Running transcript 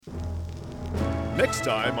Next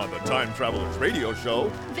time on the Time Travelers Radio Show.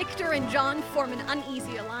 Victor and John form an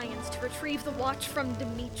uneasy alliance to retrieve the watch from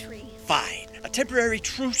Dimitri. Fine. A temporary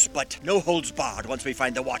truce, but no holds barred once we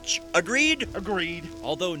find the watch. Agreed? Agreed.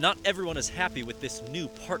 Although not everyone is happy with this new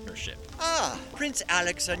partnership. Ah, Prince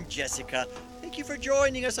Alex and Jessica. Thank you for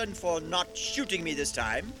joining us and for not shooting me this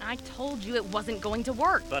time. I told you it wasn't going to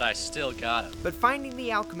work. But I still got him. But finding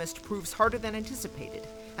the alchemist proves harder than anticipated,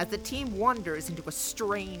 as the team wanders into a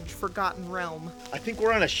strange, forgotten realm. I think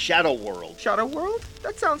we're on a shadow world. Shadow World?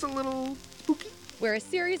 That sounds a little spooky. Where a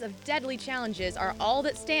series of deadly challenges are all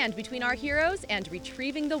that stand between our heroes and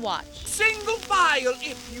retrieving the watch. Single file,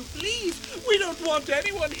 if you please. We don't want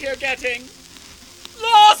anyone here getting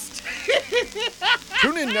lost.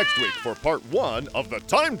 Tune in next week for part 1 of the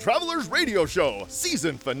Time Travelers Radio Show,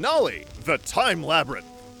 season finale, The Time Labyrinth,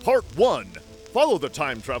 part 1. Follow the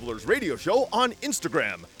Time Travelers Radio Show on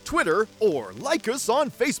Instagram, Twitter, or like us on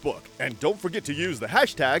Facebook. And don't forget to use the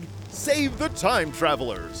hashtag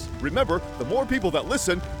 #SaveTheTimeTravelers. Remember, the more people that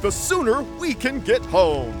listen, the sooner we can get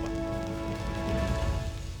home.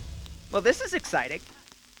 Well, this is exciting.